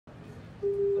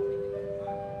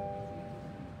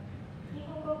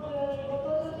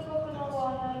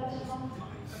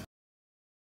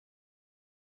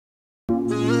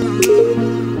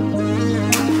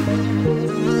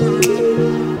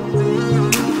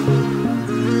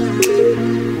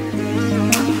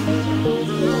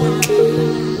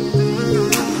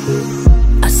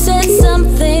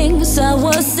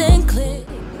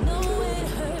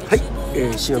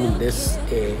しおみんです。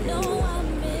今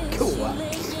日は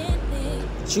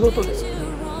仕事で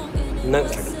長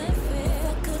崎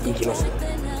に行きますので、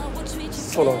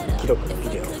その記録ビ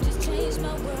デオを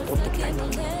撮っていきたいと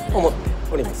思って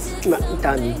おります。今伊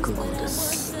丹空港で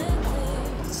す。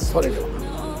それでは。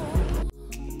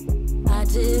I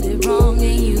did it wrong and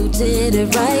you did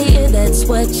it right. That's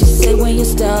what you said when you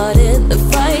started the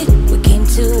fight. We came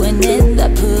to an end.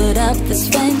 I put up this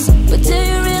fence, but do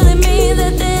you really mean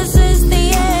that this is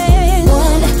the end?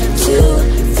 1, 2,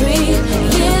 3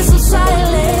 years of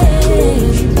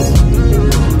silence.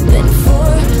 Then 4,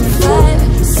 5,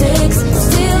 6,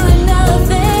 still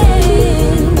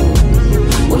nothing.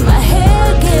 When my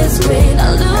hair gets gray,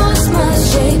 I lose my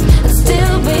shape. I'd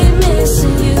still be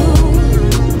missing you.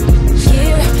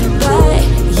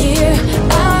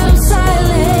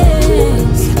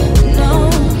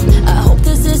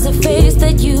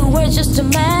 Just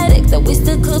dramatic, that we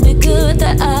still could be good,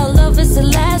 that our love is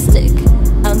elastic.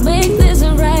 I'll make this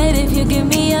right if you give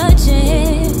me a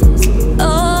chance.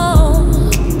 Oh,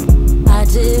 I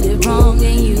did it wrong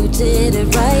and you did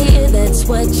it right. That's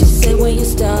what you said when you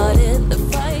started the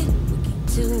fight.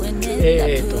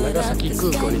 長崎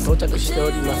空港に到着してお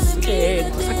ります。先にホ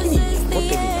テルに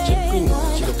チェックインの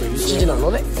仕事7時なの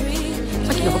で、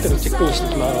先にホテルチェックインして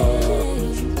きます。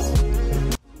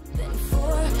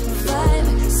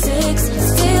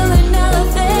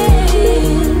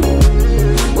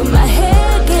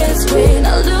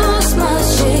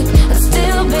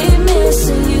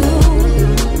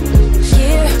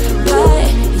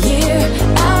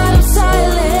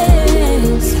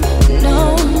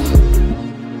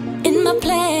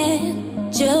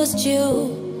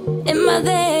Am I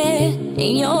there?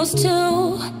 And yours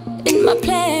too. In my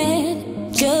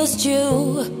plan, just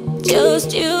you,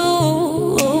 just you.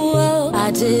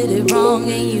 I did it wrong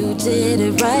and you did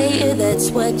it right. That's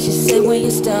what you said when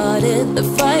you started the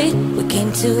fight. We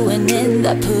came to an end.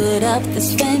 I put up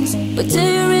this fence, but do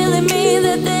you really mean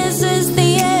that this is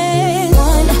the end?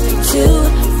 1, 2,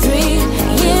 3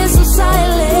 years of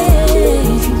silence.